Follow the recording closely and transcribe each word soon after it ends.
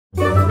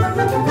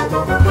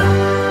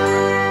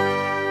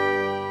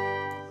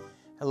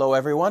Hello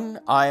everyone,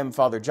 I am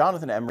Father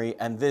Jonathan Emery,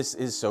 and this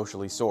is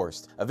Socially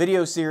Sourced, a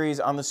video series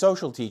on the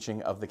social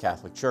teaching of the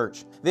Catholic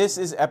Church. This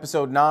is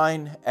episode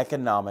 9,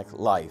 Economic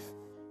Life.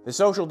 The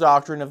social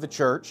doctrine of the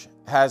Church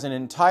has an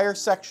entire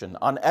section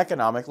on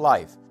economic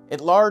life. It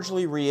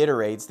largely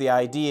reiterates the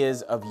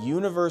ideas of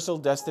universal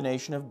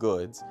destination of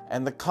goods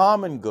and the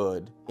common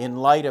good in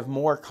light of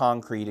more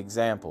concrete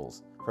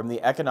examples from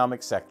the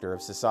economic sector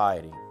of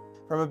society.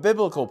 From a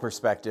biblical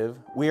perspective,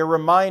 we are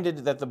reminded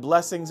that the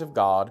blessings of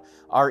God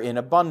are in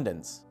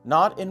abundance,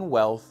 not in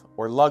wealth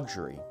or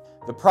luxury.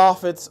 The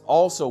prophets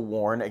also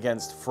warn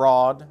against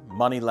fraud,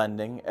 money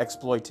lending,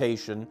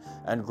 exploitation,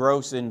 and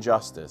gross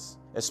injustice,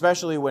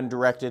 especially when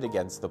directed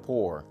against the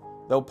poor.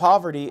 Though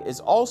poverty is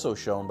also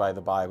shown by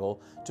the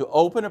Bible to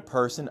open a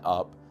person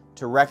up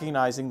to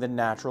recognizing the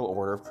natural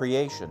order of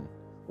creation,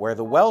 where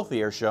the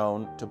wealthy are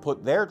shown to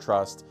put their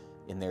trust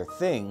in their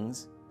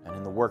things and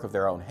in the work of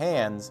their own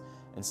hands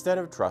instead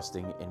of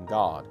trusting in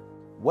God.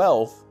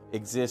 Wealth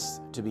exists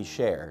to be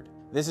shared.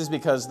 This is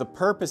because the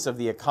purpose of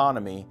the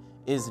economy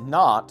is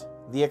not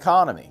the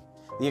economy.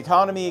 The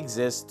economy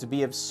exists to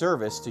be of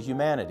service to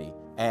humanity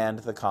and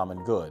the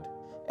common good.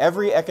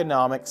 Every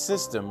economic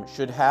system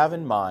should have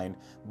in mind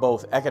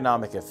both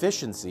economic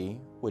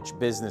efficiency, which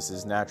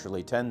businesses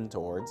naturally tend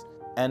towards,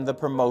 and the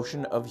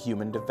promotion of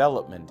human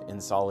development in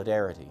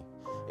solidarity.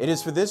 It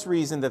is for this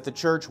reason that the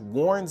Church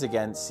warns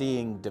against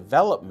seeing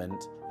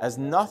development as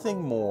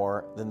nothing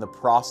more than the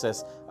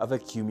process of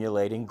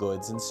accumulating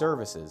goods and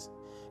services.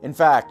 In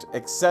fact,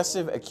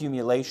 excessive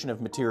accumulation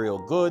of material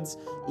goods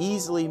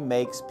easily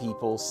makes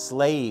people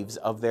slaves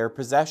of their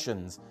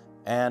possessions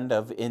and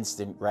of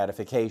instant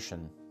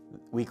gratification.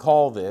 We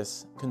call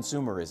this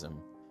consumerism,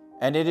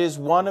 and it is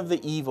one of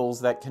the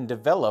evils that can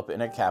develop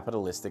in a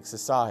capitalistic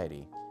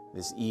society.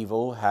 This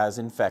evil has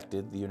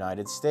infected the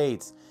United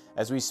States,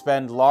 as we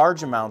spend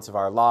large amounts of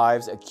our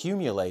lives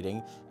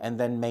accumulating and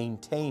then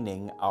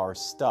maintaining our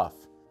stuff.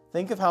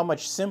 Think of how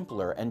much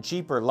simpler and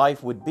cheaper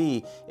life would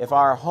be if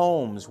our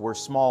homes were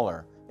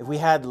smaller, if we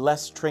had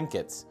less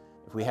trinkets,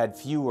 if we had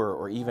fewer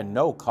or even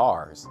no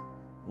cars.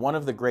 One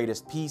of the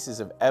greatest pieces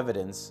of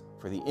evidence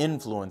for the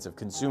influence of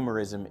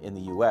consumerism in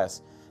the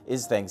U.S.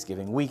 is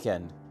Thanksgiving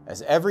weekend,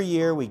 as every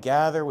year we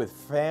gather with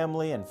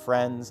family and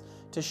friends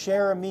to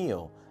share a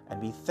meal and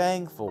be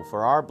thankful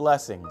for our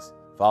blessings,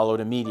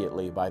 followed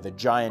immediately by the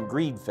giant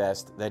greed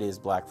fest that is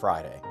Black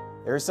Friday.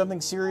 There is something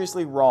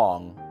seriously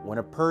wrong when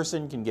a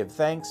person can give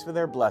thanks for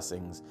their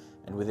blessings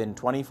and within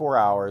 24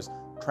 hours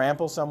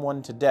trample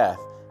someone to death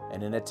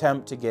in an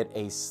attempt to get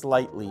a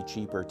slightly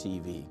cheaper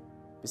TV.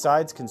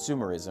 Besides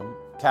consumerism,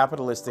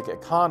 capitalistic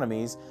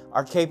economies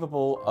are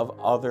capable of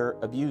other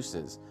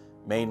abuses,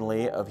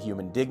 mainly of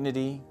human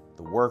dignity,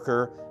 the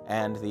worker,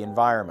 and the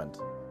environment,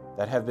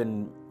 that have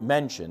been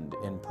mentioned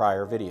in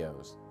prior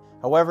videos.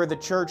 However, the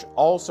Church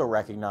also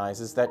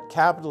recognizes that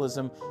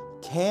capitalism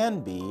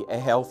can be a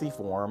healthy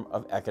form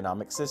of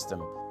economic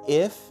system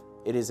if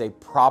it is a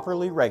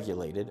properly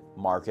regulated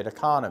market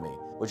economy,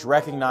 which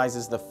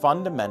recognizes the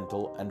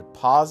fundamental and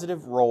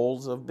positive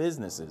roles of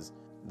businesses,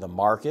 the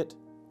market,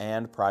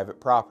 and private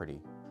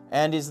property,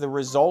 and is the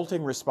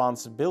resulting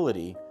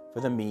responsibility for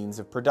the means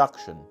of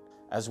production,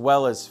 as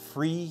well as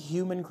free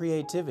human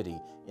creativity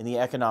in the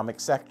economic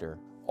sector,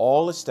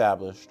 all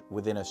established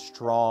within a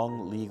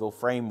strong legal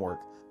framework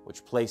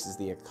which places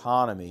the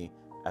economy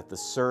at the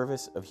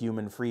service of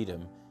human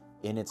freedom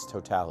in its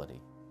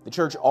totality. The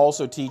Church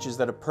also teaches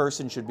that a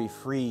person should be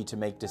free to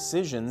make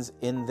decisions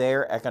in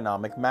their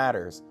economic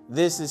matters.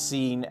 This is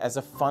seen as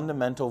a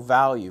fundamental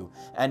value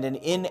and an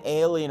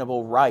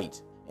inalienable right.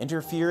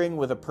 Interfering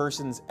with a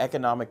person's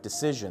economic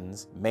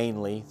decisions,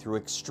 mainly through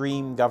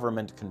extreme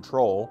government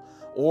control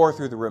or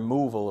through the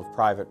removal of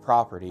private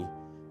property,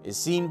 is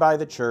seen by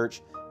the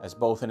Church as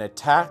both an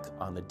attack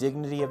on the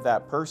dignity of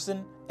that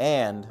person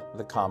and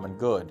the common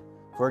good,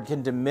 for it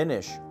can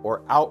diminish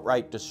or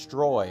outright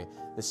destroy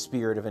the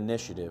spirit of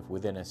initiative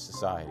within a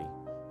society.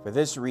 For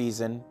this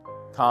reason,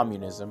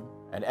 communism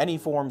and any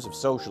forms of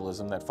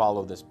socialism that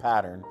follow this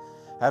pattern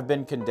have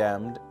been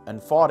condemned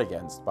and fought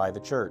against by the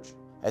Church.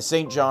 As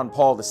St. John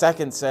Paul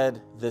II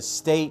said, the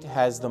state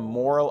has the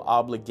moral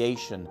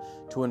obligation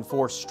to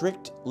enforce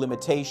strict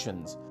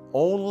limitations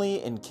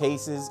only in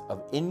cases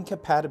of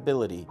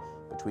incompatibility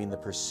between the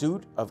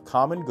pursuit of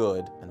common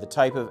good and the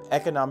type of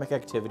economic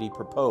activity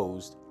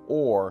proposed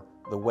or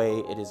the way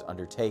it is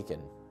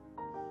undertaken.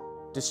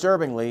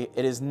 Disturbingly,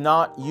 it is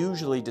not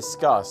usually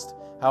discussed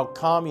how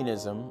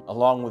communism,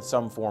 along with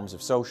some forms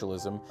of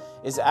socialism,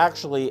 is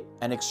actually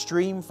an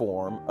extreme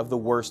form of the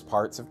worst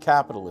parts of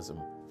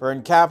capitalism. For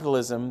in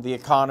capitalism, the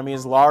economy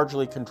is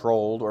largely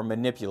controlled or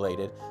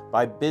manipulated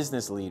by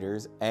business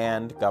leaders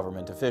and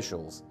government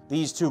officials.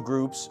 These two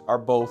groups are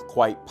both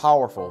quite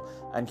powerful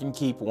and can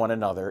keep one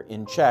another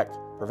in check,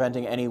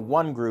 preventing any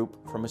one group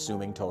from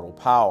assuming total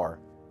power.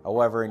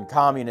 However, in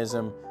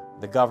communism,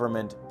 the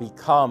government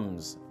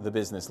becomes the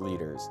business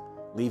leaders,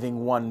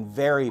 leaving one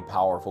very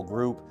powerful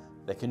group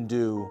that can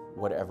do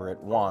whatever it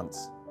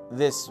wants.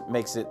 This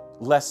makes it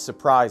less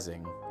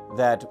surprising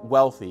that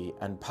wealthy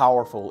and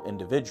powerful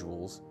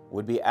individuals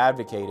would be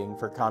advocating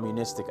for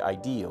communistic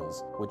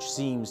ideals, which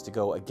seems to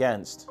go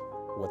against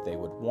what they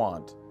would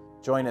want.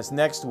 Join us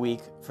next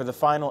week for the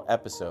final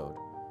episode,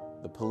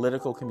 The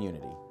Political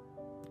Community.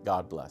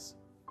 God bless.